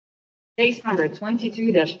Case number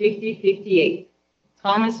 22-5058.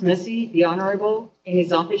 Thomas Missy, the Honorable, in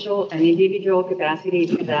his official and individual capacity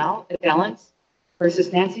as appellants,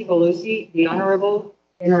 versus Nancy Pelosi, the Honorable,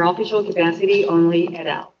 in her official capacity only et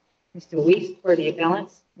al. Mr. Weist for the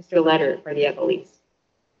appellants, Mr. Letter for the appellees.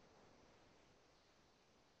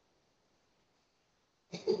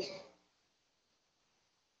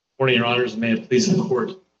 Morning, Your Honors. May it please the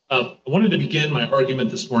Court. I wanted to begin my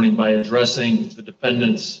argument this morning by addressing the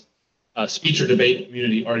defendant's speech or debate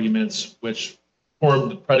immunity arguments, which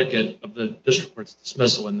formed the predicate of the district court's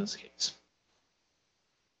dismissal in this case.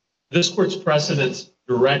 This court's precedents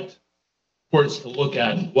direct courts to look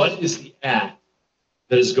at what is the act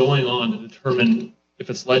that is going on to determine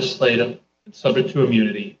if it's legislative and subject to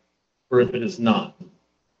immunity or if it is not.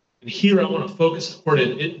 And here I want to focus the court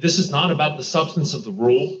in. This is not about the substance of the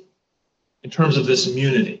rule in terms of this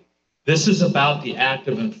immunity. This is about the act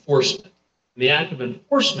of enforcement. And the act of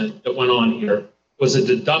enforcement that went on here was a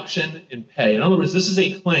deduction in pay. In other words, this is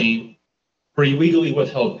a claim for illegally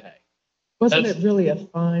withheld pay. Wasn't it really a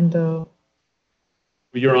fine, though?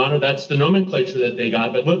 Your Honor, that's the nomenclature that they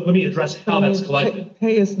got, but let me address how that's collected.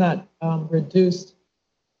 Pay is not reduced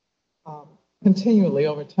continually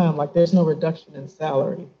over time, like there's no reduction in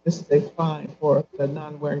salary. This is a fine for the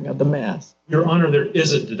non-wearing of the mask. Your Honor, there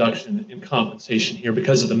is a deduction in compensation here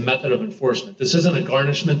because of the method of enforcement. This isn't a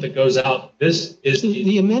garnishment that goes out. This is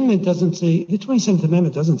the amendment doesn't say, the 27th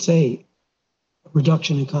Amendment doesn't say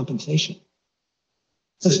reduction in compensation.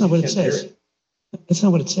 That's not what it says. That's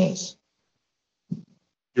not what it says.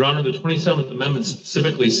 Your Honor, the 27th Amendment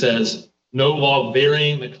specifically says no law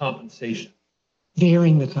varying the compensation.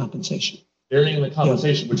 Varying the compensation. Varying the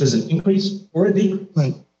compensation, yeah. Which is an increase or a decrease.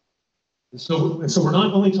 Right. And so we're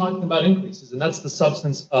not only talking about increases, and that's the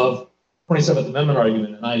substance of 27th Amendment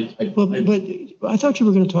argument. And but I thought you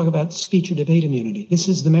were going to talk about speech or debate immunity. This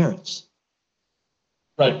is the merits.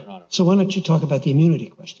 Right, Your Honor. So why don't you talk about the immunity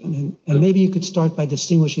question? And maybe you could start by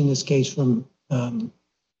distinguishing this case from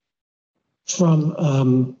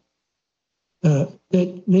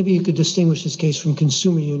maybe you could distinguish this case from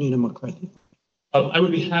Consumer Union and McCarthy. I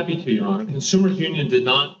would be happy to, Your Honor. Consumer Union did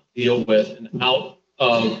not deal with an out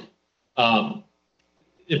of,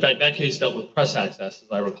 in fact, that case dealt with press access,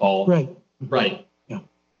 as I recall. Right. Right. Yeah.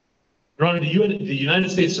 Your Honor, the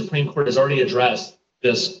United States Supreme Court has already addressed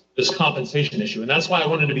this compensation issue, and that's why I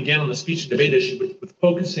wanted to begin on the speech and debate issue with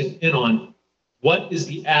focusing in on what is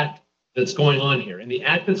the act that's going on here. And the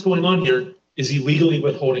act that's going on here is illegally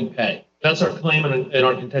withholding pay. That's our claim and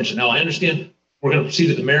our contention. Now, I understand we're going to proceed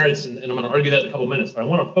to the merits, and I'm going to argue that in a couple of minutes, but I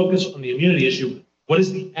want to focus on the immunity issue. What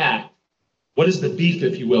is the act? What is the beef,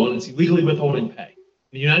 if you will? And it's illegally withholding pay.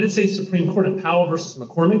 The United States Supreme Court in Powell versus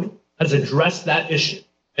McCormick has addressed that issue.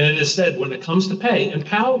 And it has said when it comes to pay, and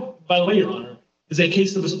Powell, by the way, Your Honor, is a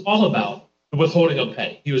case that was all about the withholding of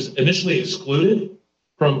pay. He was initially excluded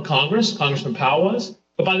from Congress, Congressman Powell was,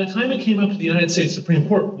 but by the time it came up to the United States Supreme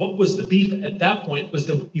Court, what was the beef at that point was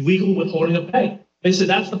the illegal withholding of pay. They said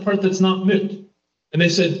that's the part that's not moot. And they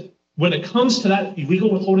said, when it comes to that illegal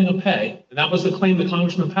withholding of pay, and that was the claim that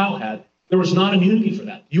Congressman Powell had, there was not immunity for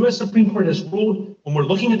that. The U.S. Supreme Court has ruled when we're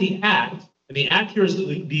looking at the act, and the act here is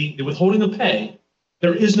the withholding of pay,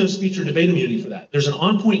 there is no speech or debate immunity for that. There's an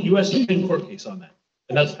on-point U.S. Supreme Court case on that,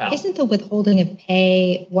 and that's Powell. Isn't the withholding of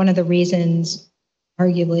pay one of the reasons,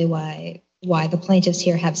 arguably, why the plaintiffs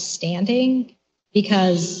here have standing?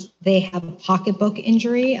 Because they have a pocketbook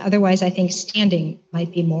injury. Otherwise, I think standing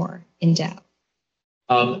might be more in doubt.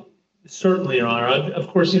 Certainly, Your Honor. Of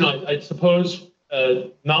course, I suppose,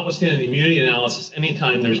 notwithstanding the immunity analysis,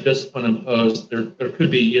 anytime there's discipline imposed, there could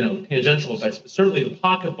be, tangential effects. But certainly the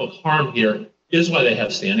pocketbook harm here is why they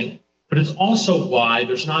have standing. But it's also why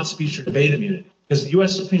there's not speech or debate immunity, because the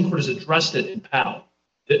U.S. Supreme Court has addressed it in Powell.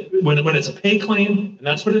 When it's a pay claim, and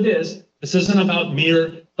that's what it is, this isn't about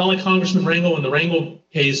it's not like Congressman Rangel in the Rangel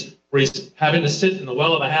case where he's having to sit in the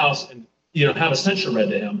well of a house and, have a censure read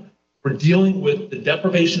to him. We're dealing with the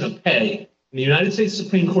deprivation of pay. And the United States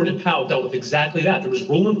Supreme Court in Powell dealt with exactly that. There was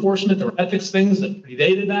rule enforcement. There were ethics things that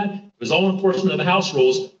predated that. It was all enforcement of the House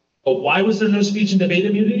rules. But why was there no speech and debate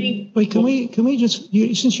immunity? Wait, can we just,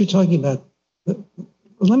 since you're talking about,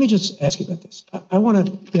 let me just ask you about this. I want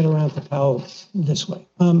to get around to Powell this way.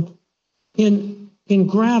 In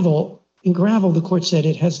Gravel, the court said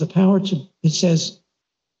it has the power to, it says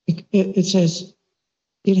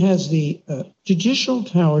it has the judicial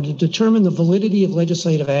power to determine the validity of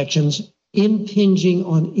legislative actions impinging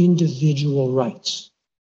on individual rights.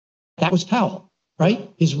 That was Powell,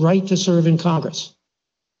 right? His right to serve in Congress,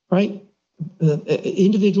 right?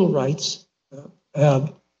 Individual rights.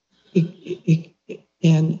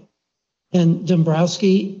 And And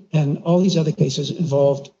Dombrowski and all these other cases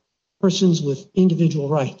involved persons with individual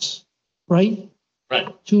rights, right? Right.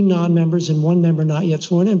 2 non-members and 1 member not yet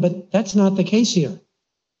sworn in, but that's not the case here.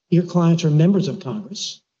 Your clients are members of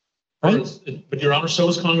Congress, right? But Your Honor, so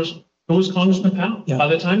was Congressman Powell. Yeah. By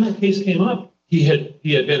the time that case came up, he had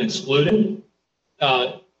been excluded.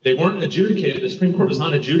 They weren't adjudicated. The Supreme Court was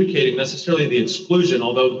not adjudicating necessarily the exclusion,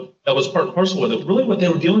 although that was part and parcel with it. Really, what they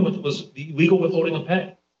were dealing with was the illegal withholding of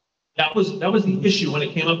pay. That was the issue when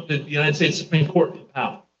it came up to the United States Supreme Court in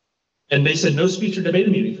Powell. And they said no speech or debate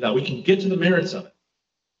immunity for that. We can get to the merits of it.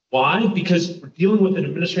 Why? Because we're dealing with an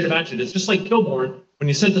administrative action. It's just like Kilbourne when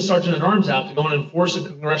you sent the Sergeant at Arms out to go and enforce a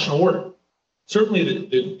congressional order. Certainly,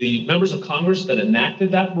 the members of Congress that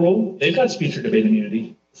enacted that rule, they've got speech or debate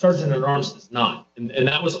immunity. The Sergeant at Arms does not. And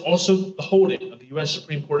that was also the holding of the U.S.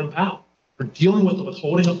 Supreme Court in Powell. We're dealing with the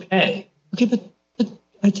withholding of pay. Okay, but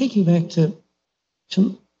I take you back to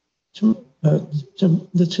the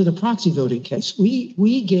proxy voting case.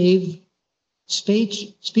 We gave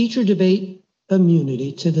speech or debate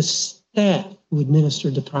immunity to the staff who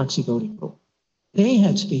administered the proxy voting rule. They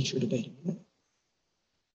had speech or debate immunity.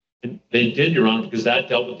 And they did, Your Honor, because that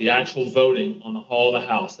dealt with the actual voting on the hall of the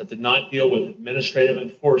House. That did not deal with administrative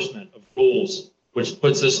enforcement of rules, which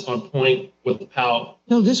puts us on point with the Powell.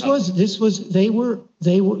 No, the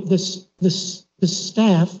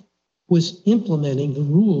staff was implementing the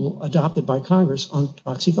rule adopted by Congress on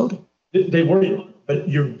proxy voting. They were, Your Honor, but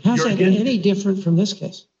How's that any different from this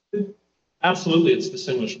case? Absolutely, it's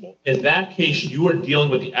distinguishable. In that case, you are dealing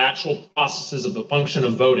with the actual processes of the function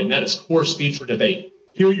of voting. That is core speech or debate.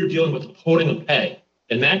 Here, you're dealing with withholding of pay.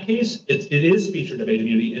 In that case, it is speech or debate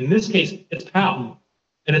immunity. In this case, it's Powell.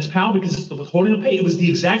 And it's Powell because it's the withholding of pay. It was the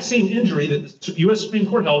exact same injury that the U.S. Supreme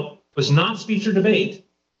Court held was not speech or debate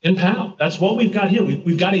in Powell. That's what we've got here.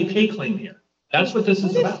 We've got a pay claim here. That's what this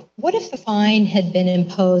is about. What if the fine had been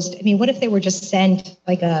imposed? I mean, what if they were just sent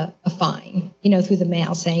like a fine, through the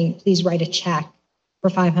mail saying, please write a check for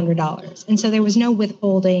 $500. And so there was no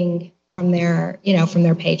withholding from their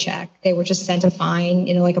paycheck. They were just sent a fine,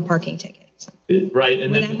 like a parking ticket. Right.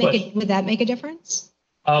 And would that make a difference?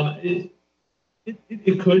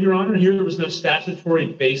 It could, Your Honor. Here, there was no statutory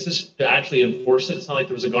basis to actually enforce it. It's not like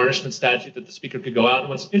there was a garnishment statute that the speaker could go out. And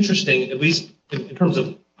what's interesting, at least in terms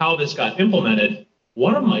of how this got implemented,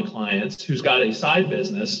 one of my clients who's got a side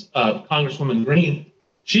business, Congresswoman Green,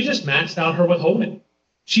 she just maxed out her withholding.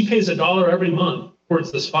 She pays $1 every month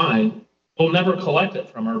towards this fine. We'll never collect it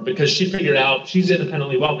from her because she figured out she's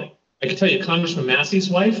independently wealthy. I can tell you, Congressman Massey's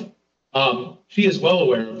wife, she is well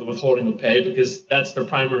aware of the withholding of pay because that's their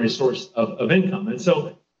primary source of income. And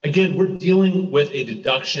so, again, we're dealing with a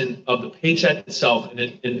deduction of the paycheck itself.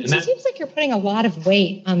 It seems like you're putting a lot of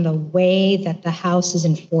weight on the way that the House is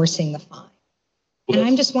enforcing the fine. And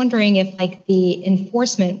I'm just wondering if the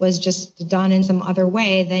enforcement was just done in some other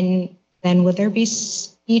way, then would there be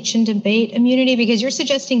speech and debate immunity? Because you're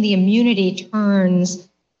suggesting the immunity turns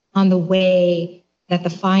on the way that the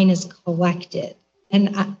fine is collected.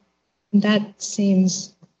 And that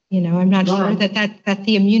seems, I'm not sure that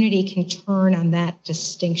the immunity can turn on that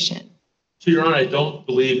distinction. So, Your Honor, I don't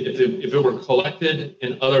believe if it were collected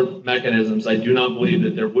in other mechanisms, I do not believe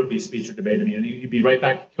that there would be speech or debate immunity. You'd be right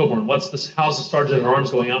back to Kilbourne. How's the Sergeant at Arms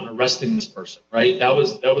going out and arresting this person, right? That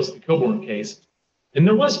was the Kilbourne case. And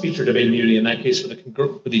there was speech or debate immunity in that case for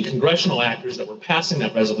the congressional actors that were passing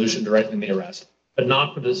that resolution directing the arrest, but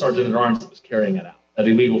not for the Sergeant at Arms that was carrying it out, that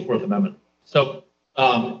illegal Fourth Amendment. So,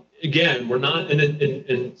 again, we're not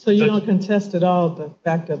So you don't contest at all the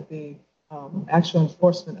fact of the actual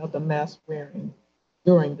enforcement of the mask wearing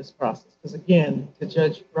during this process? Because again, to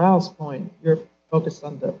Judge Rao's point, you're focused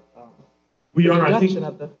on the reduction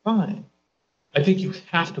of the fine. I think you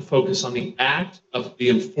have to focus on the act of the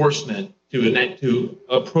enforcement to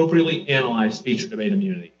appropriately analyze speech or debate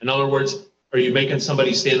immunity. In other words, are you making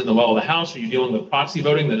somebody stand in the well of the House? Are you dealing with proxy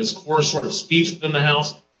voting that is core sort of speech within the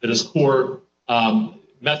House, that is core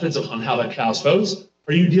methods on how that House votes?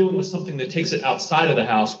 Are you dealing with something that takes it outside of the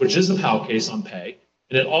House, which is the Powell case on pay,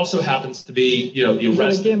 and it also happens to be, the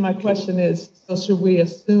arrest? But again, my question is, so should we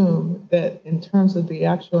assume that in terms of the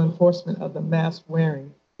actual enforcement of the mask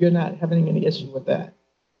wearing, you're not having any issue with that?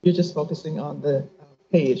 You're just focusing on the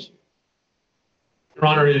pay issue. Your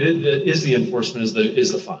Honor, it is the enforcement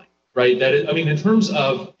is the fine, right? In terms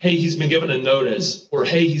of, hey, he's been given a notice, or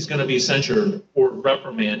hey, he's going to be censured or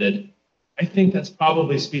reprimanded, I think that's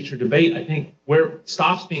probably speech or debate. I think where it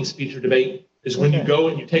stops being speech or debate is when you go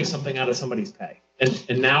and you take something out of somebody's pay.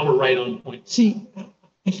 And now we're right on point. See,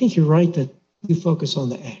 I think you're right that you focus on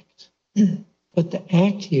the act. But the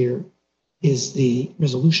act here is the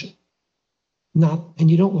resolution. not, and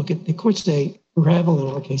you don't look at, the courts say, Ravel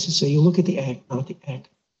in all cases say, you look at the act, not the act.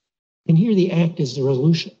 And here the act is the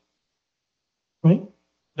resolution, right?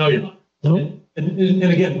 No, you're not. No? And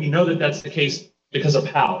again, we know that that's the case because of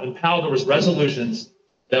Powell. In Powell, there was resolutions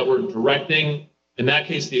that were directing, in that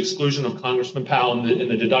case, the exclusion of Congressman Powell and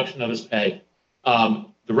the deduction of his pay.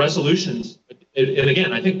 The resolutions, and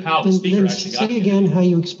again, I think Powell, the speaker, actually got Say again how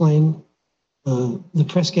you explain the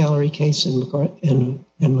press gallery case in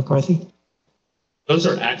McCarthy. Those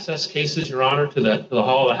are access cases, Your Honor, to the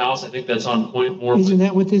Hall of the House. I think that's on point more. Isn't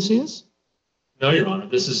that what this is? No, Your Honor.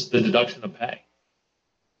 This is the deduction of pay.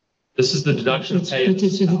 This is the deduction of pay.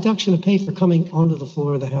 It's a deduction of pay for coming onto the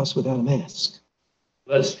floor of the House without a mask.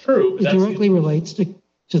 That's true. It directly relates to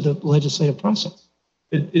the legislative process.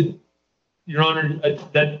 Your Honor, I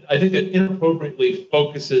think that inappropriately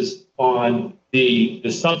focuses on the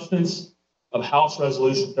substance of House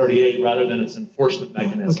Resolution 38 rather than its enforcement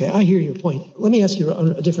mechanism. Okay, I hear your point. Let me ask you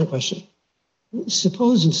a different question.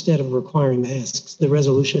 Suppose instead of requiring masks, the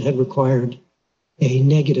resolution had required a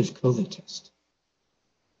negative COVID test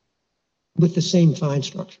with the same fine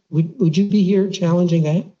structure. Would you be here challenging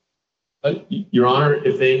that? Your Honor,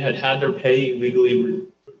 if they had their pay illegally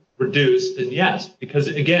reduced, then yes, because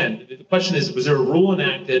again, the question is, was there a rule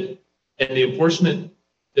enacted and the enforcement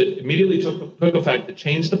that immediately took effect to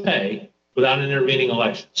change the pay without an intervening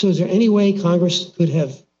election? So is there any way Congress could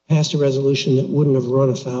have passed a resolution that wouldn't have run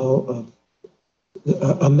afoul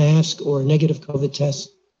of a mask or a negative COVID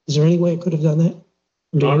test? Is there any way it could have done that?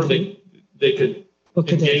 Your Honor, they could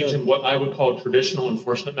engage in what I would call traditional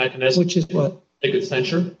enforcement mechanisms. Which is what? They could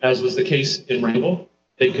censure, as was the case in Rangel.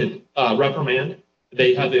 They could reprimand.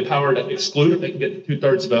 They have the power to exclude if they can get the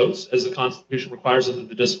 2/3 votes, as the Constitution requires under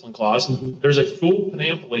the Discipline Clause. Mm-hmm. There's a full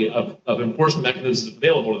panoply of enforcement mechanisms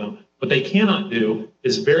available to them. What they cannot do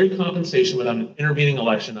is vary compensation without an intervening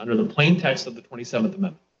election under the plain text of the 27th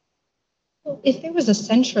Amendment. Well, if there was a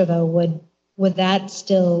censure, though, would that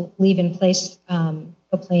still leave in place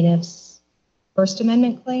the plaintiff's First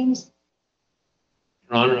Amendment claims?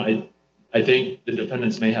 Your Honor, I think the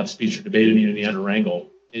defendants may have speech or debate immunity under Rangel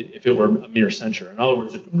if it were a mere censure. In other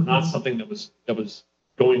words, if it were not something that was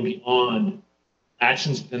going beyond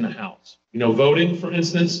actions within the House. You know, voting, for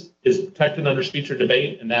instance, is protected under speech or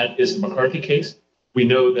debate, and that is the McCarthy case. We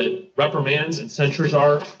know that reprimands and censures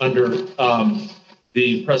are under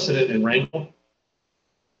the precedent in Rangel.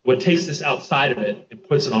 What takes this outside of it and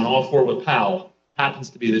puts it on all four with Powell happens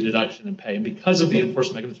to be the deduction in pay. And because of the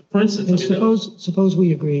enforcement mechanism, for instance, and suppose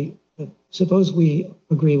we agree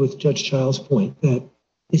with Judge Child's point that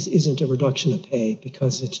this isn't a reduction of pay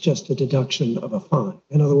because it's just a deduction of a fine.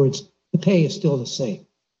 In other words, the pay is still the same.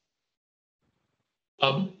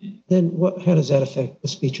 Then how does that affect the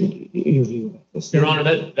speech or your view about this? Your Honor,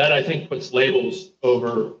 that I think puts labels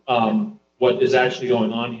over what is actually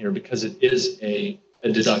going on here because it is a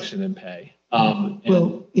deduction in pay.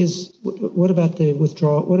 What about the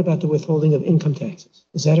withdrawal? What about the withholding of income taxes?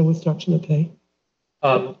 Is that a reduction of pay?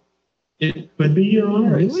 It could be, Your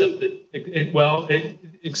Honor, really?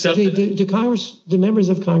 except do members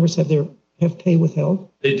of Congress have pay withheld?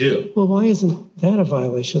 They do. Well, why isn't that a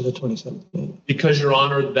violation of the 27th Amendment? Because, Your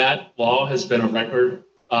Honor, that law has been a record.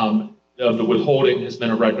 The withholding has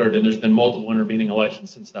been a record, and there's been multiple intervening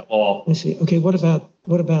elections since that law. I see. Okay. What about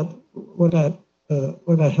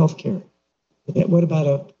health care? What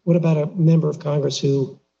about a member of Congress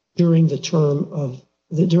who during the term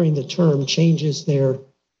changes the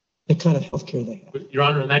kind of health care they have? Your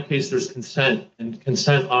Honor, in that case, there's consent, and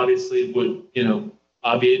consent obviously would,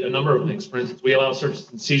 obviate a number of things. For instance, we allow searches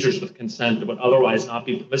and seizures with consent that would otherwise not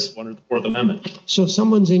be permissible under the Fourth Amendment. So if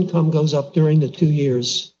someone's income goes up during the 2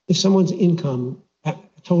 years, if someone's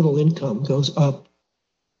total income goes up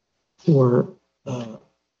for,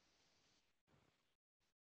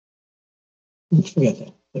 forget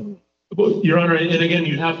that. Well, Your Honor, and again,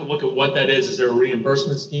 you'd have to look at what that is. Is there a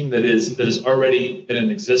reimbursement scheme that has already been in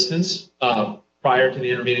existence prior to the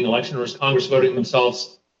intervening election, or is Congress voting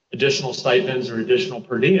themselves additional stipends or additional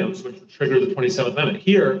per diems, which would trigger the 27th Amendment?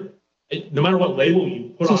 Here, no matter what label you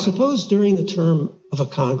put on it. So suppose during the term of a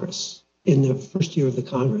Congress, in the first year of the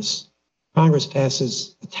Congress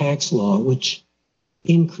passes a tax law which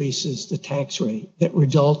increases the tax rate that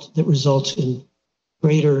results in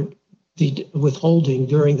greater withholding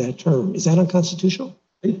during that term. Is that unconstitutional?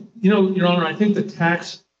 Your Honor, I think the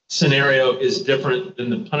tax scenario is different than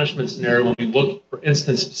the punishment scenario when we look, for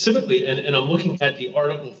instance, specifically, and I'm looking at the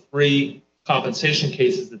Article 3 compensation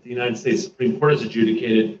cases that the United States Supreme Court has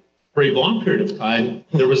adjudicated for a long period of time.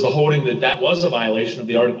 There was the holding that was a violation of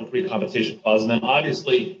the Article 3 compensation clause. And then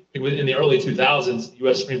obviously in the early 2000s, the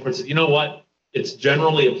U.S. Supreme Court said, you know what? it's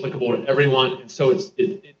generally applicable to everyone, and so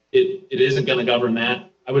it isn't going to govern that.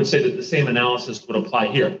 I would say that the same analysis would apply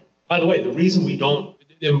here. By the way, the reason we don't,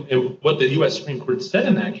 and what the U.S. Supreme Court said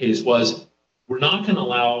in that case was, we're not going to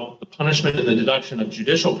allow the punishment and the deduction of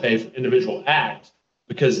judicial pay for individual acts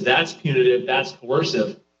because that's punitive, that's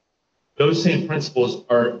coercive. Those same principles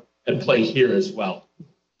are at play here as well.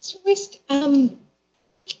 So, can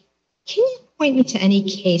you point me to any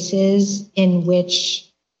cases in which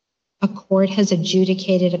a court has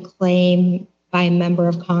adjudicated a claim by a member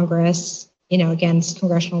of Congress, against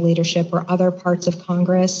congressional leadership or other parts of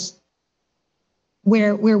Congress,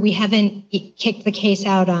 where we haven't kicked the case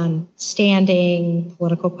out on standing,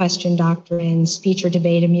 political question doctrine, speech or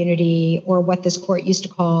debate immunity, or what this court used to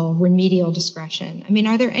call remedial discretion? I mean,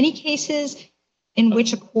 are there any cases in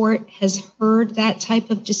which a court has heard that type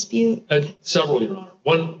of dispute? Several, Your Honor.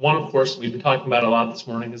 One, of course, we've been talking about a lot this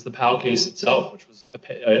morning is the Powell case itself, which was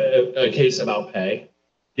a case about pay.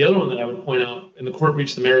 The other one that I would point out, and the court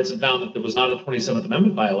reached the merits and found that there was not a 27th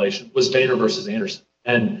Amendment violation, was Boehner versus Anderson.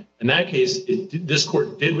 And in that case, this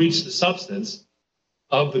court did reach the substance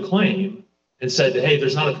of the claim and said, hey,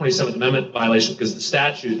 there's not a 27th Amendment violation because the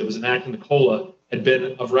statute that was enacting the COLA had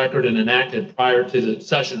been of record and enacted prior to the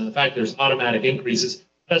session. And the fact there's automatic increases,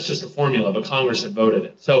 that's just a formula, but Congress had voted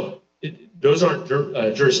it. So those aren't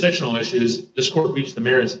jurisdictional issues. This court reached the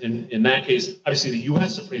merits in that case. Obviously, the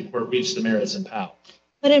U.S. Supreme Court reached the merits in Powell.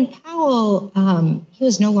 But in Powell, he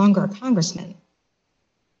was no longer a congressman.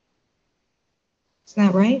 Is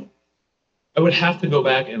that right? I would have to go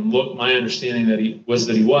back and look. My understanding that he was,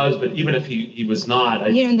 but even if he was not.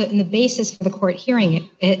 And the basis for the court hearing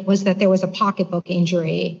it was that there was a pocketbook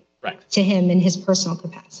injury to him in his personal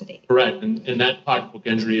capacity. Correct. And that pocketbook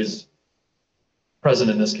injury is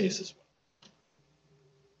present in this case as well.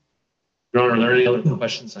 Your Honor, are there any other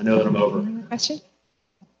questions? I know that I'm over. Any question?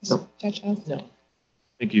 No. Judge House? No.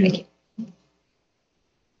 Thank you. Thank you.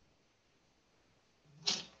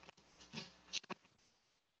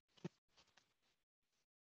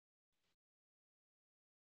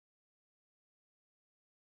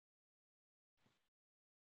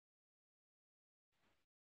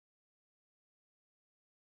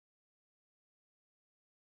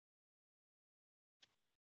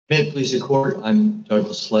 May it please the court, I'm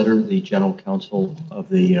Douglas Sletter, the General Counsel of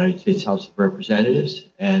the United States House of Representatives,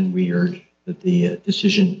 and we urge that the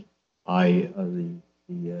decision by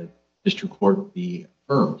the district court be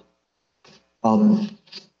affirmed.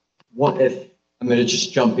 What if I'm going to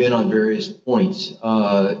just jump in on various points.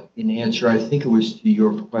 In answer, I think it was to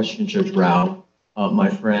your question, Judge Rao, my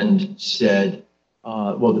friend said,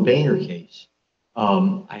 well, the Boehner case.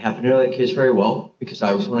 I happen to know that case very well because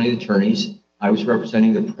I was one of the attorneys. I was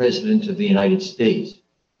representing the President of the United States,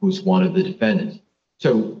 who was one of the defendants.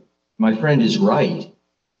 So my friend is right.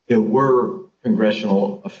 There were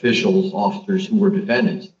congressional officials, officers who were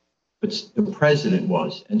defendants, but the President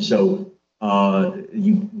was. And so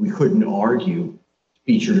we couldn't argue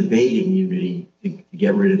speech or debate immunity to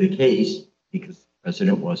get rid of the case because the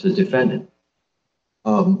President was a defendant.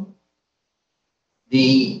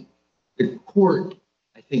 The court,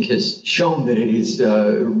 I think, has shown that it has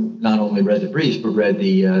not only read the briefs, but read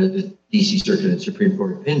the D.C. Circuit and Supreme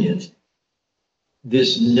Court opinions.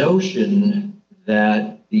 This notion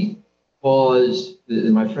that because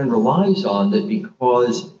my friend relies on that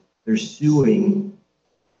because they're suing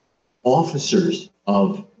officers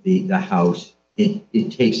of the House,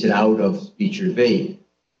 it takes it out of speech or debate.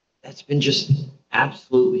 That's been just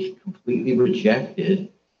absolutely, completely rejected.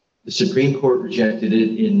 The Supreme Court rejected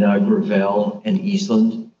it in Gravel and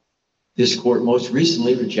Eastland. This court most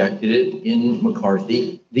recently rejected it in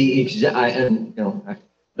McCarthy. The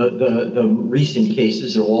recent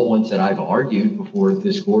cases are all ones that I've argued before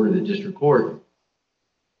this court or the district court.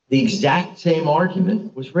 The exact same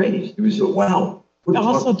argument was raised. It was, wow. I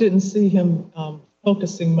also didn't see him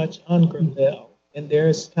focusing much on Gravel. And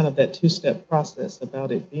there's kind of that two-step process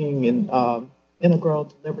about it being an integral,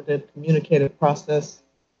 deliberative, communicative process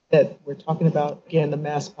that we're talking about. Again, the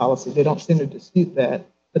mask policy, they don't seem to dispute that.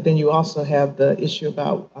 But then you also have the issue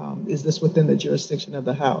about, is this within the jurisdiction of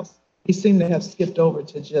the House? He seemed to have skipped over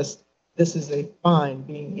to just, this is a fine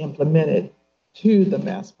being implemented to the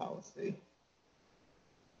mask policy.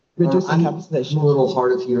 Reducing compensation. I'm a little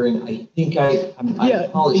hard of hearing. I think I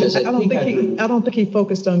apologize. I don't think he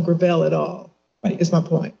focused on Gravel at all. Right. Is my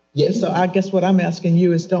point. Yes. So I guess what I'm asking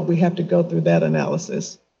you is, don't we have to go through that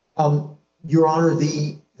analysis? Your Honor,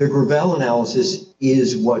 the Gravel analysis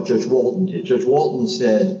is what Judge Walton did. Judge Walton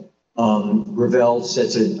said Gravel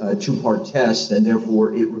sets a two-part test, and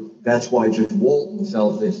therefore that's why Judge Walton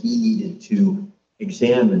felt that he needed to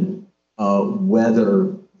examine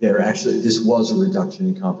whether this was a reduction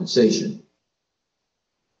in compensation.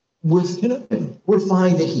 We're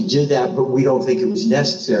fine that he did that, but we don't think it was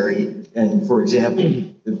necessary. And for example,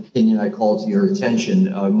 the opinion I called to your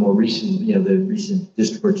attention, more recent, the recent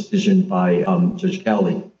district court decision by Judge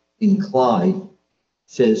Kelly in Clyde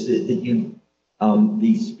says that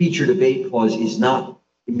the speech or debate clause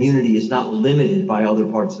immunity is not limited by other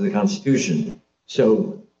parts of the Constitution.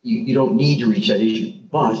 So you don't need to reach that issue.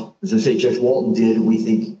 But as I say, Judge Walton did, and we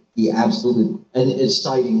think he absolutely, and is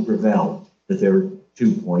citing Gravel, that there are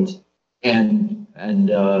 2 points. And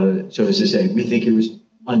so as I say, we think it was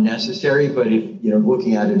unnecessary, but if,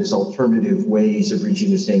 looking at it as alternative ways of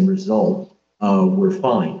reaching the same result, we're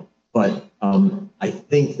fine. But I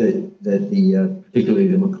think that particularly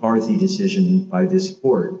the McCarthy decision by this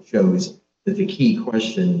court shows that the key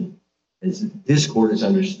question, as this court has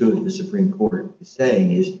understood the Supreme Court is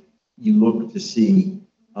saying, is you look to see,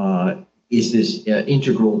 is this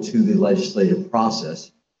integral to the legislative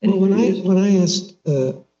process? And well, when I asked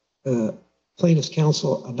plaintiff's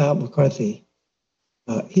counsel about McCarthy,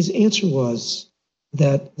 his answer was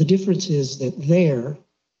that the difference is that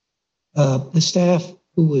the staff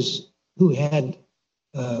who had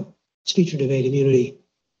speech or debate immunity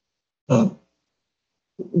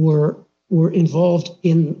were involved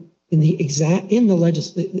in the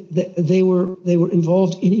legislature. They were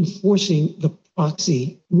involved in enforcing the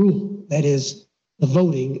proxy rule, that is, the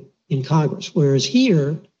voting in Congress. Whereas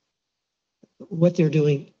here, what they're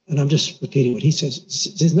doing, and I'm just repeating what he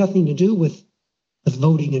says, there's nothing to do with the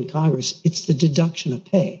voting in Congress. It's the deduction of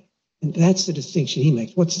pay, and that's the distinction he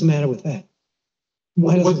makes. What's the matter with that?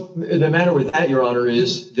 The matter with that, Your Honor,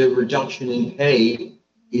 is the reduction in pay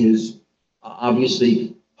is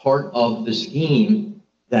obviously part of the scheme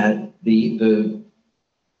that the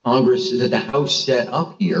Congress, that the House set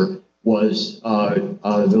up here, was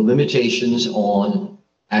the limitations on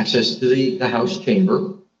access to the House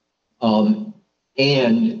chamber and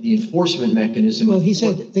the enforcement mechanism. Well, he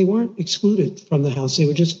said they weren't excluded from the House; they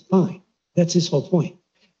were just fine. That's his whole point.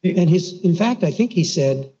 And in fact, I think he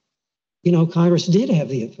said, Congress did have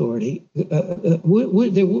the authority. There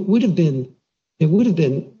would have been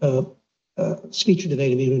speech or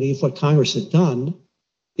debate immunity if what Congress had done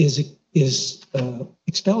is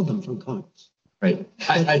expelled them from Congress. Right.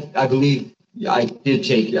 I believe I think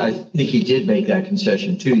he did make that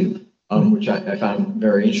concession to you, which I found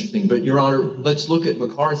very interesting. But Your Honor, let's look at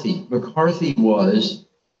McCarthy. McCarthy was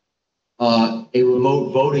a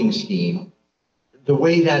remote voting scheme. The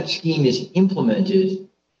way that scheme is implemented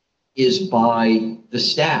is by the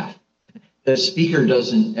staff. The speaker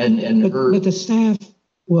doesn't, but the staff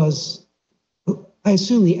was, I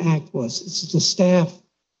assume the act was, the staff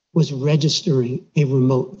was registering a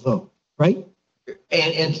remote vote, right?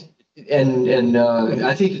 And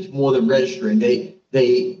I think it's more than registering.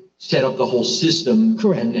 They set up the whole system.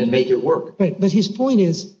 Correct. And make it work. Right. But his point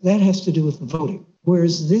is that has to do with the voting,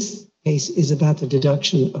 whereas this case is about the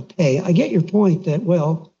deduction of pay. I get your point that,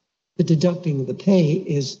 well, the deducting of the pay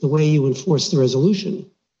is the way you enforce the resolution.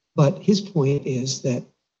 But his point is that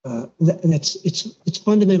it's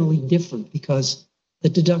fundamentally different because the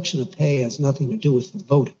deduction of pay has nothing to do with the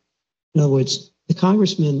voting. In other words, the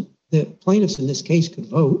plaintiffs in this case could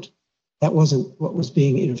vote. That wasn't what was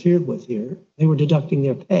being interfered with here. They were deducting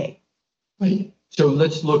their pay. Right. So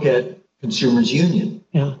let's look at Consumers Union,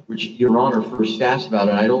 which Your Honor first asked about,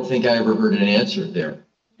 and I don't think I ever heard an answer there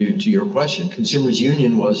to your question. Consumers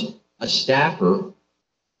Union was a staffer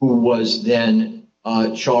who was then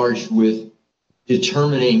charged with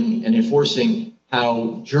determining and enforcing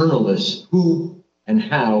how journalists could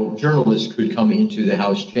come into the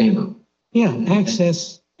House chamber. Yeah,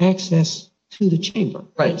 access to the chamber.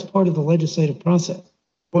 Right. It's part of the legislative process.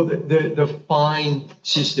 Well, the fine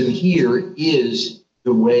system here is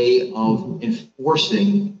the way of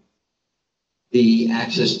enforcing the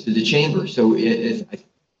access to the chamber. So to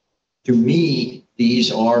me,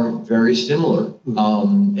 these are very similar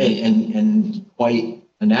and quite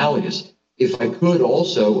analogous. If I could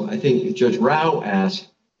also, I think Judge Rao asked,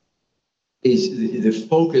 is the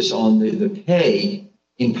focus on the pay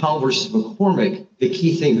in Powell versus McCormick, the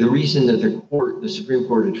key thing, the reason that the Supreme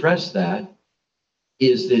Court addressed that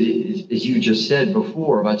is that, as you just said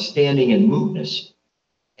before, about standing and mootness.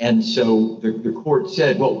 And so the court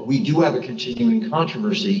said, well, we do have a continuing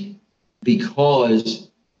controversy because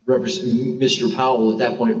Mr. Powell at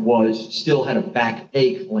that point still had a back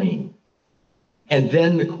pay claim. And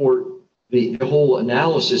then the court, the whole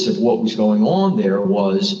analysis of what was going on there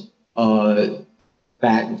was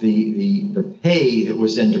back the pay that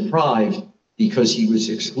was then deprived because he was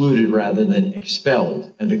excluded rather than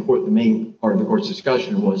expelled. And the main part of the court's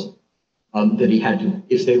discussion was that he had to,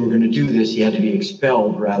 if they were going to do this, he had to be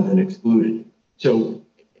expelled rather than excluded. So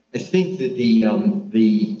I think that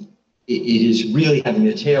it is really having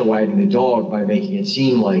the tail wagging the dog by making it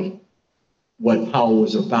seem like what Powell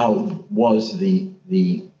was about was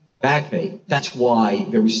the back pay. That's why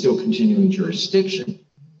there was still continuing jurisdiction.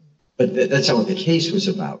 But that's not what the case was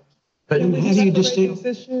about. But How do you distinguish?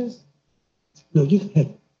 These issues? No, you go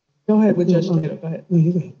ahead. Go ahead with Judge Taylor. Go ahead. No,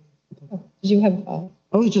 you go ahead. Did you have,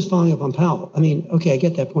 I was just following up on Powell. I mean, okay, I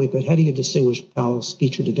get that point, but how do you distinguish Powell's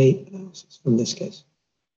speech or debate analysis from this case?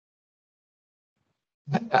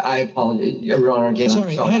 I apologize, Your Honor. Again,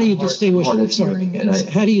 Sorry, how do you distinguish? Sorry,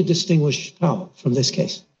 How do you distinguish Powell from this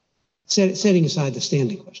case? Setting aside the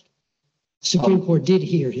standing question, the Supreme Court did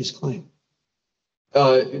hear his claim.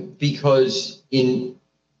 Because in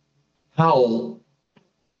Powell,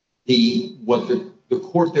 what the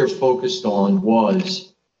court there focused on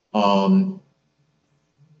was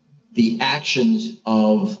the actions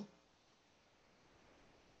of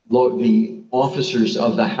the officers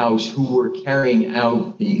of the House who were carrying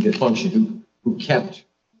out the function, who kept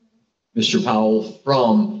Mr. Powell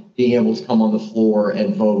from being able to come on the floor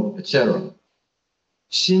and vote, etc.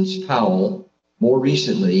 Since Powell, more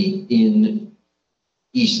recently in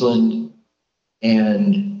Eastland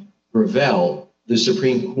and Gravel, the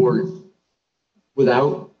Supreme Court,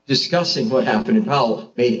 without discussing what happened in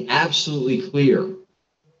Powell, made absolutely clear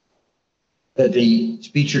that the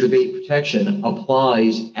speech or debate protection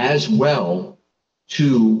applies as well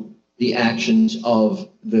to the actions of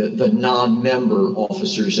the non-member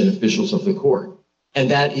officers and officials of the court.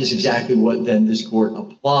 And that is exactly what then this court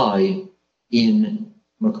applied in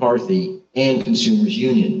McCarthy and Consumers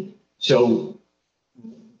Union. So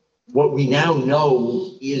what we now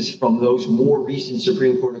know is from those more recent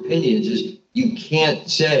Supreme Court opinions is you can't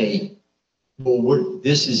say, well,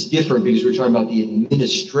 this is different because we're talking about the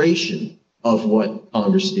administration of what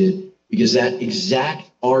Congress did, because that exact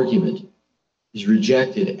argument is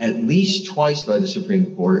rejected at least twice by the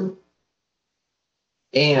Supreme Court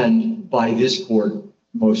and by this court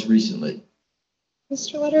most recently.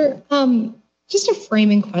 Mr. Letter, just a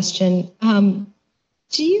framing question.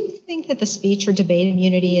 Do you think that the speech or debate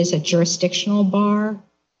immunity is a jurisdictional bar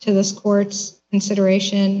to this court's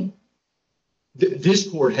consideration? This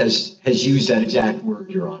court has used that exact word,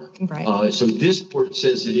 Your Honor. Right. So this court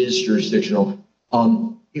says it is jurisdictional.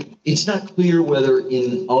 It's not clear whether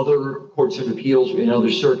in other courts of appeals, in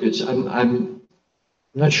other circuits, I'm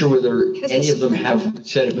not sure whether any of them have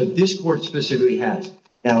said it, but this court specifically has.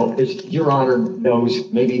 Now, as Your Honor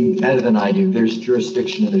knows, maybe better than I do, there's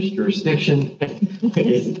jurisdiction and there's jurisdiction.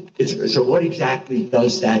 So what exactly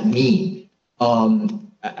does that mean?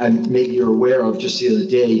 Maybe you're aware of, just the other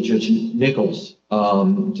day, Judge Nichols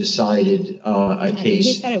decided a case.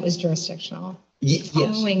 He said it was jurisdictional, Yes.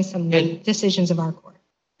 following some decisions of our court.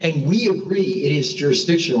 And we agree it is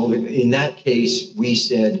jurisdictional. In that case, we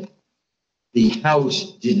said the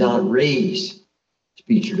House did not raise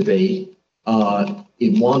speech or debate.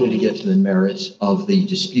 It wanted to get to the merits of the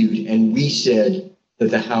dispute. And we said that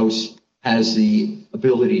the House has the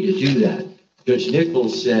ability to do that. Judge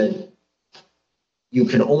Nichols said you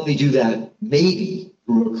can only do that maybe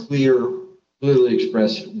through a clearly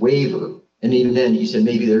expressed waiver. And even then, he said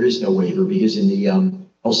maybe there is no waiver because in the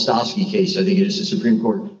Olstowski case, I think it is the Supreme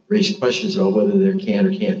Court raised questions about whether there can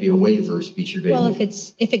or can't be a waiver of speech or debate. Well,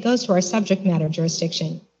 if it goes to our subject matter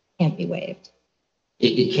jurisdiction, it can't be waived.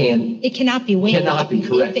 It can. It cannot be waived. Cannot be,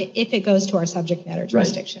 correct. If it goes to our subject matter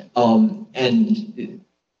jurisdiction. Right. And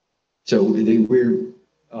so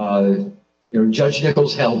Judge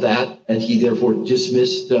Nichols held that, and he therefore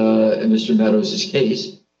dismissed Mr. Meadows'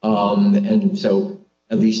 case. And so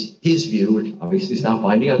at least his view, which obviously is not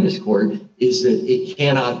binding on this court, is that it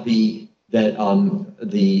cannot be that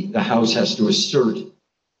the House has to assert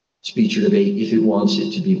speech or debate if it wants it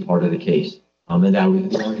to be part of the case. And that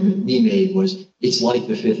the argument we made was it's like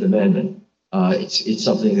the Fifth Amendment. It's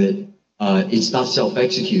something that it's not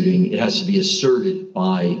self-executing. It has to be asserted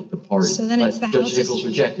by the party. So then it's the Judge Nichols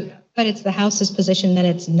rejected that. But it's the House's position that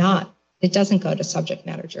it doesn't go to subject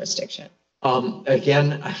matter jurisdiction.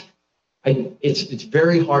 Again, it's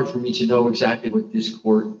very hard for me to know exactly what this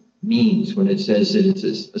court means when it says that it's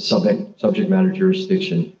a subject matter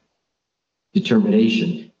jurisdiction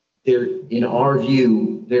determination. In our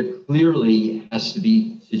view, there clearly has to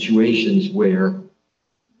be situations where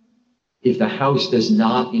if the House does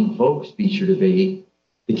not invoke speech or debate,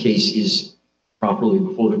 the case is properly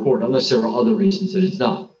before the court, unless there are other reasons that it's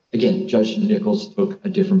not. Again, Judge Nichols took a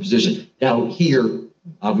different position. Now here,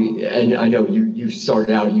 and I know you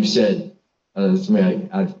started out, you said something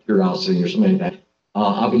out of curiosity or something like that.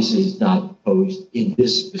 Obviously, it's not posed in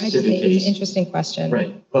this I'd specific say it's case. an interesting question.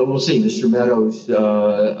 Right, but we'll see. Mr. Meadows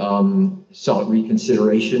sought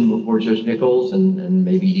reconsideration before Judge Nichols, and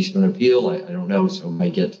maybe he's going to appeal. I don't know, so we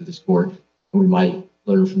might get to this court, and we might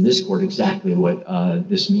learn from this court exactly what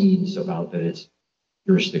this means about that it's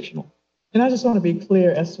jurisdictional. And I just want to be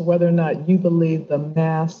clear as to whether or not you believe the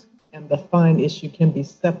mask and the fine issue can be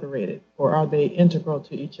separated, or are they integral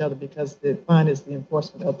to each other because the fine is the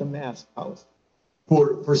enforcement of the mask policy?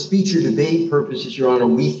 For speech or debate purposes, Your Honor,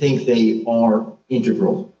 we think they are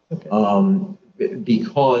integral. Okay.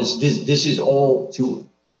 Because this is all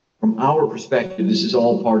from our perspective, this is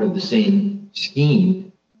all part of the same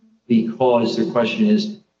scheme, because the question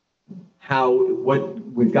is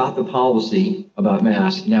we've got the policy about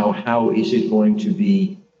masks. Now, how is it going to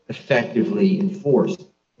be effectively enforced?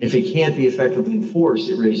 If it can't be effectively enforced,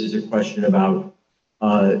 it raises a question about,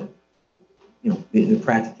 the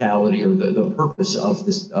practicality or the purpose of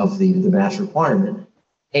the mask requirement.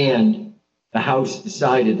 And the House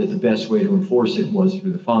decided that the best way to enforce it was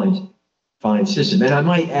through the fine system. And I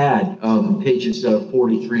might add, pages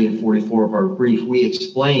 43 and 44 of our brief, we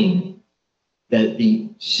explain that the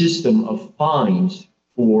system of fines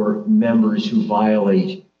for members who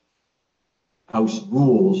violate House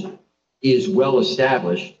rules is well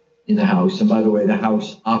established in the House. And by the way, the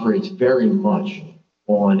House operates very much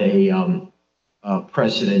on a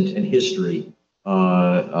precedent and history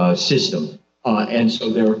system. And so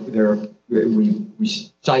we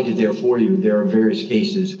cited there for you, there are various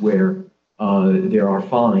cases where there are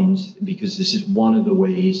fines, because this is one of the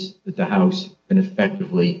ways that the House can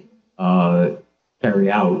effectively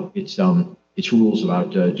carry out its rules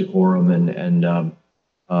about decorum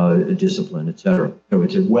and discipline, et cetera. So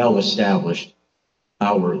it's a well-established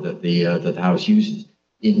power that the House uses.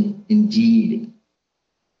 Indeed,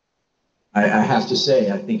 I have to say,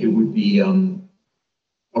 I think it would be a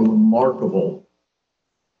remarkable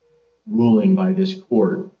ruling by this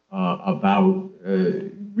court about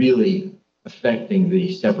really affecting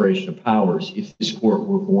the separation of powers if this court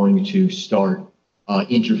were going to start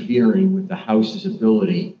interfering with the House's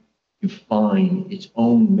ability to fine its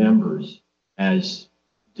own members as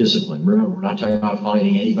discipline. Remember, we're not talking about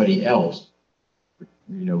fining anybody else.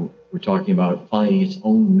 We're talking about fining its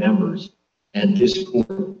own members. And this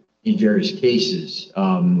court, in various cases,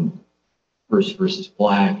 First versus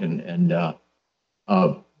Black and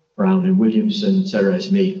Brown and Williamson, et cetera,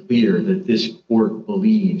 has made clear that this court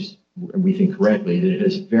believes, and we think correctly, that it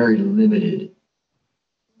has very limited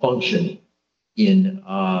function in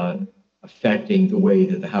affecting the way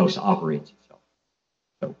that the House operates itself.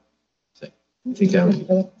 So I think that would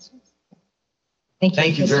be.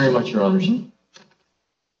 Thank you very much, Your Honors.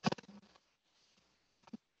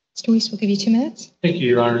 Mr. Weiss, we'll give you 2 minutes. Thank you,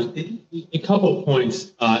 Your Honors. A couple of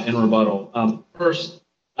points in rebuttal. First,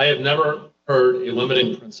 I have never heard a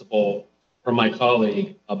limiting principle from my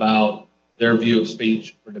colleague about their view of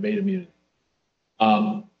speech or debate immunity.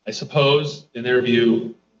 I suppose, in their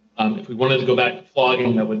view, if we wanted to go back to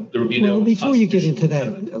flogging, there would be no. Well, before you get into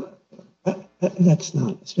that, that's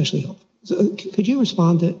not especially helpful. So, could you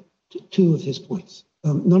respond to 2 of his points?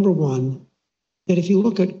 Number one, that if you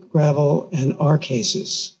look at Gravel and our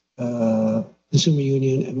cases, Consumer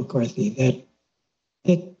Union and McCarthy,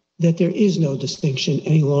 that there is no distinction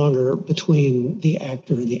any longer between the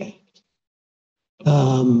actor and the act.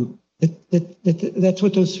 That's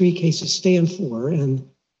what those 3 cases stand for, and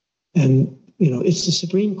it's the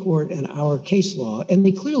Supreme Court and our case law, and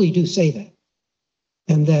they clearly do say that,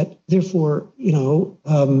 and that therefore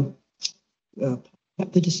the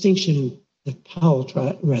distinction that Powell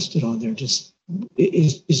rested on there just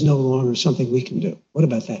is no longer something we can do. What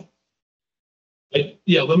about that?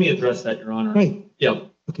 Yeah, let me address that, Your Honor. Right. Yeah.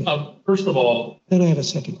 Okay. First of all, then I have a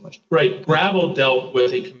second question. Right. Gravel dealt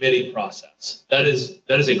with a committee process. That is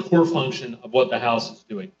a core function of what the House is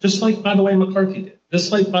doing. Just like, by the way, McCarthy did.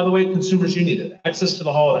 Just like, by the way, Consumers Union did. Access to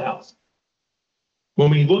the hall of the House. When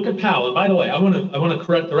we look at Powell, and by the way, I want to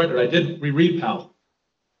correct the record. I did reread Powell.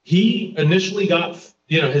 He initially got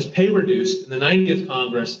his pay reduced in the 90th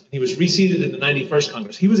Congress, and he was reseated in the 91st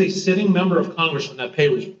Congress. He was a sitting member of Congress when that pay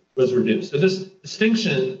was reduced. So this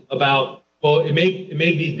distinction about, well, it may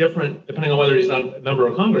be different depending on whether he's not a member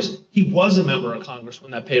of Congress. He was a member of Congress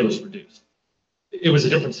when that pay was reduced. It was a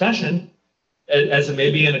different session. As it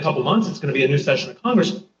may be in a couple months, it's going to be a new session of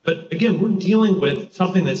Congress. But again, we're dealing with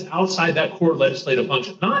something that's outside that core legislative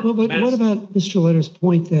function. But what about Mr. Letter's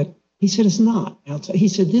point that he said it's not outside? He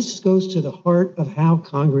said this goes to the heart of how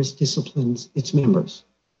Congress disciplines its members,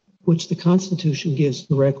 which the Constitution gives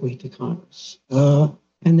directly to Congress,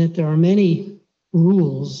 and that there are many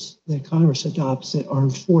rules that Congress adopts that are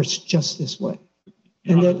enforced just this way.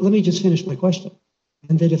 And that, let me just finish my question.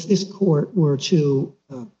 And that if this court were to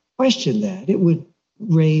question that, it would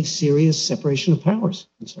raise serious separation of powers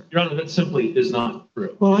concerns. Your Honor, that simply is not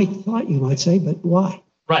true. Well, I thought you might say, but why?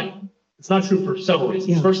 Right. It's not true for several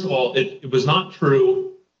reasons. Yeah. First of all, it was not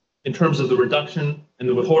true in terms of the reduction and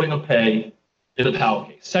the withholding of pay in the Powell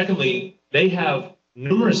case. Secondly, they have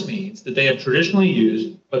numerous means that they have traditionally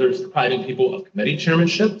used, whether it's depriving people of committee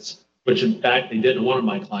chairmanships, which in fact they did in one of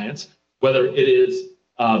my clients, whether it is.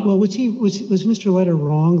 Well, was Mr. Letter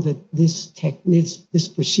wrong that this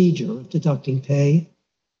procedure of deducting pay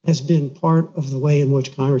has been part of the way in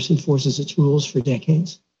which Congress enforces its rules for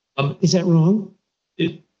decades? Is that wrong?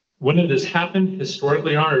 When it has happened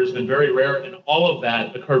historically, Your Honor, it has been very rare, and all of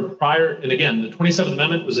that occurred prior. And again, the 27th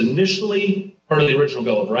Amendment was initially part of the original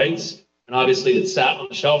Bill of Rights, and obviously it sat on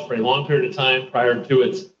the shelf for a long period of time prior to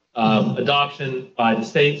its adoption by the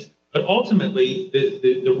states. But ultimately,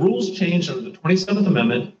 the rules changed under the 27th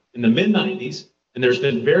Amendment in the mid-90s, and there's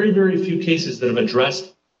been very, very few cases that have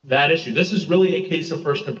addressed that issue. This is really a case of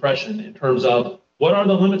first impression in terms of what are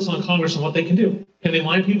the limits on Congress and what they can do. Can they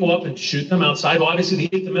line people up and shoot them outside? Well, obviously, the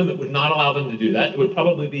 8th Amendment would not allow them to do that. It would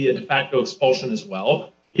probably be a de facto expulsion as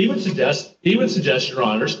well. He would suggest, Your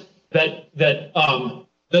Honors, that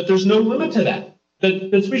there's no limit to that.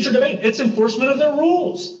 That speech or debate, it's enforcement of their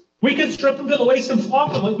rules. We could strip them to the waist and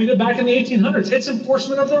flog them like we did back in the 1800s. It's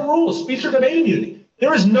enforcement of their rules, speech or debate immunity.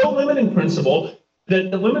 There is no limiting principle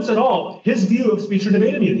that limits at all his view of speech or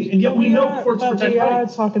debate immunity. And yet we know courts protect rights. We are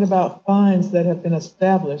talking about fines that have been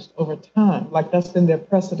established over time, like that's been their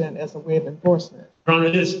precedent as a way of enforcement. Your Honor,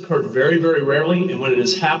 it has occurred very, very rarely. And when it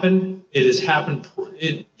has happened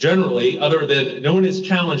generally, other than no one has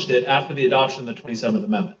challenged it after the adoption of the 27th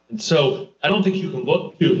Amendment. And so I don't think you can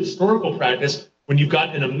look to historical practice when you've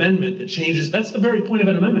got an amendment that changes. That's the very point of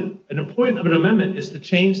an amendment. And the point of an amendment is to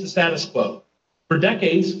change the status quo. For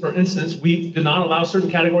decades, for instance, we did not allow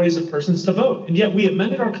certain categories of persons to vote. And yet we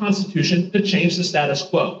amended our Constitution to change the status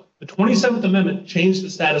quo. The 27th Amendment changed the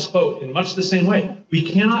status quo in much the same way. We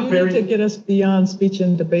cannot vary. To get us beyond speech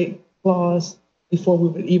and debate clause before we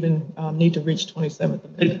would even need to reach 27th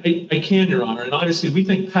Amendment. I can, Your Honor. And obviously, we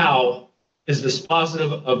think Powell is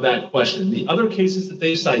dispositive of that question. The other cases that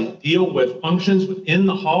they cite deal with functions within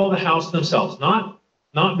the hall of the House themselves, not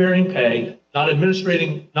bearing pay, not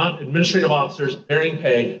administrative officers bearing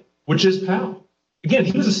pay, which is Powell. Again,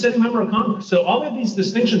 he was a sitting member of Congress. So all of these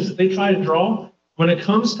distinctions that they try to draw, when it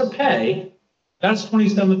comes to pay, that's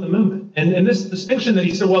 27th Amendment. And this distinction that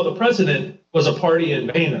he said, well, the president was a party in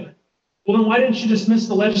Boehner. Well, then why didn't you dismiss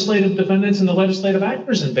the legislative defendants and the legislative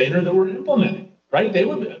actors in Boehner that were implementing, right? They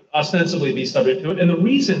would ostensibly be subject to it. And the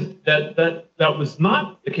reason that was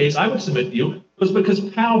not the case, I would submit to you, was because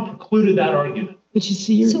Powell precluded that argument. But you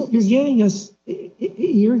see, you're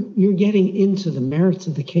getting into the merits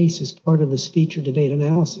of the case as part of the speech or debate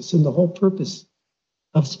analysis. And the whole purpose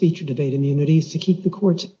of speech or debate immunity is to keep the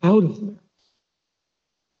courts out of the merits.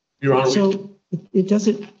 Your Honor, so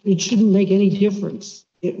it shouldn't make any difference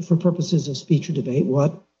for purposes of speech or debate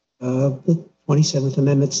what the 27th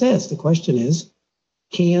Amendment says. The question is,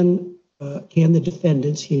 can the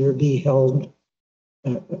defendants here be held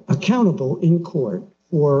accountable in court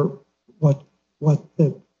for what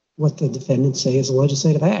the defendants say is a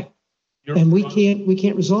legislative act? And we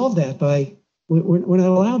can't resolve that we're not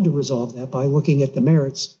allowed to resolve that by looking at the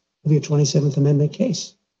merits of your 27th Amendment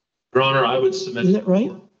case. Your Honor, I would submit. Isn't that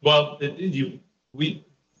right? Well, the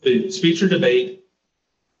speech or debate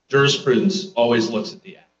jurisprudence always looks at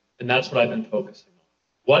the act, and that's what I've been focusing on.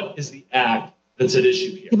 What is the act that's at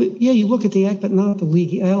issue here? Yeah, you look at the act, but not the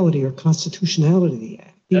legality or constitutionality of the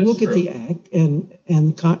act. You look at the act, and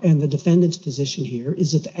the defendant's position here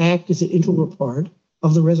is that the act is an integral part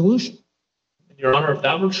of the resolution. Your Honor, if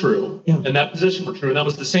that were true, yeah, and that position were true, and that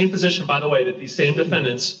was the same position, by the way, that these same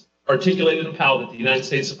defendants articulated in Powell that the United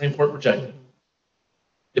States Supreme Court rejected.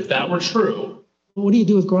 If that were true, what do you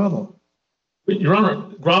do with Gravel? Your Honor,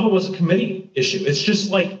 Gravel was a committee issue. It's just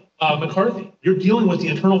like McCarthy. You're dealing with the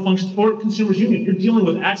internal functions for Consumers Union. You're dealing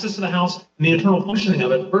with access to the House and the internal functioning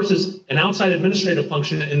of it versus an outside administrative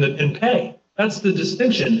function in pay. That's the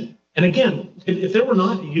distinction. And again, if there were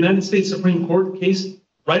not a United States Supreme Court case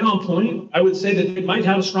right on point, I would say that they might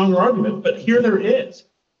have a stronger argument. But here there is.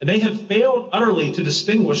 And they have failed utterly to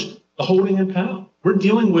distinguish the holding in Powell. We're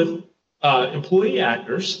dealing with employee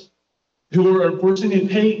actors who are enforcing a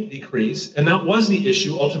pay decrease, and that was the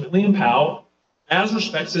issue ultimately in Powell as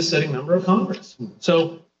respects this sitting member of Congress.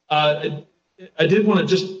 So I did want to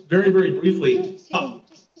just very, very briefly.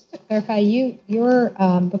 Just to clarify,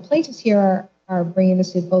 the plaintiffs here are bringing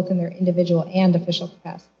this suit both in their individual and official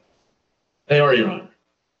capacity. They are, Your Honor.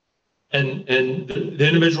 and the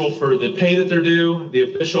individual for the pay that they're due,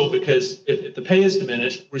 the official, because if the pay is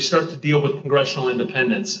diminished, we start to deal with congressional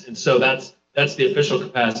independence. And so that's the official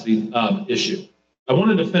capacity issue. I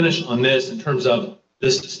wanted to finish on this in terms of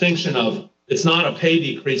this distinction of it's not a pay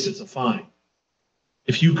decrease, it's a fine.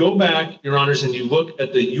 If you go back, Your Honors, and you look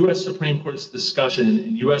at the U.S. Supreme Court's discussion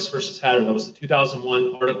in U.S. versus Hatter, that was the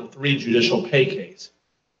 2001 Article 3 judicial pay case,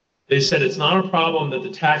 they said it's not a problem that the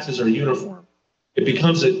taxes are uniform. It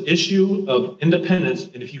becomes an issue of independence.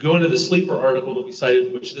 And if you go into the sleeper article that we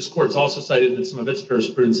cited, which this court's also cited in some of its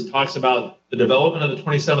jurisprudence, it talks about the development of the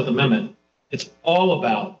 27th Amendment. It's all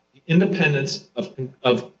about the independence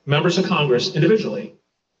of members of Congress individually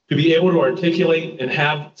to be able to articulate and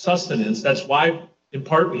have sustenance. That's why, in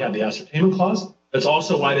part, we have the ascertainment clause. That's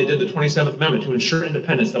also why they did the 27th Amendment, to ensure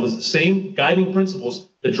independence. That was the same guiding principles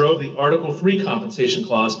that drove the Article 3 compensation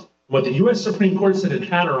clause. What the U.S. Supreme Court said in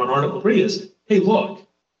Hatter on Article 3 is, hey, look,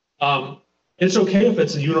 it's okay if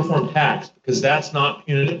it's a uniform tax because that's not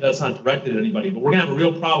punitive, that's not directed at anybody. But we're going to have a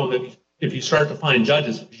real problem if you start to find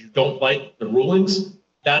judges because you don't like the rulings.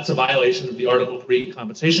 That's a violation of the Article 3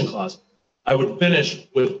 compensation clause. I would finish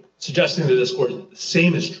with suggesting to this court that the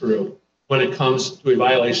same is true when it comes to a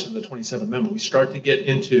violation of the 27th Amendment. We start to get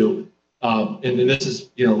into, and this is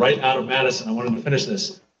right out of Madison. I wanted to finish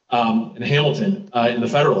this in Hamilton in the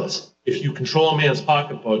Federalist. If you control a man's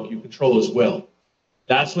pocketbook, you control his will.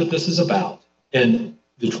 That's what this is about. And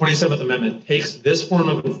the 27th Amendment takes this form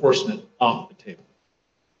of enforcement off the table.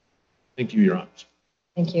 Thank you, Your Honors.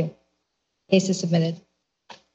 Thank you. Case is submitted.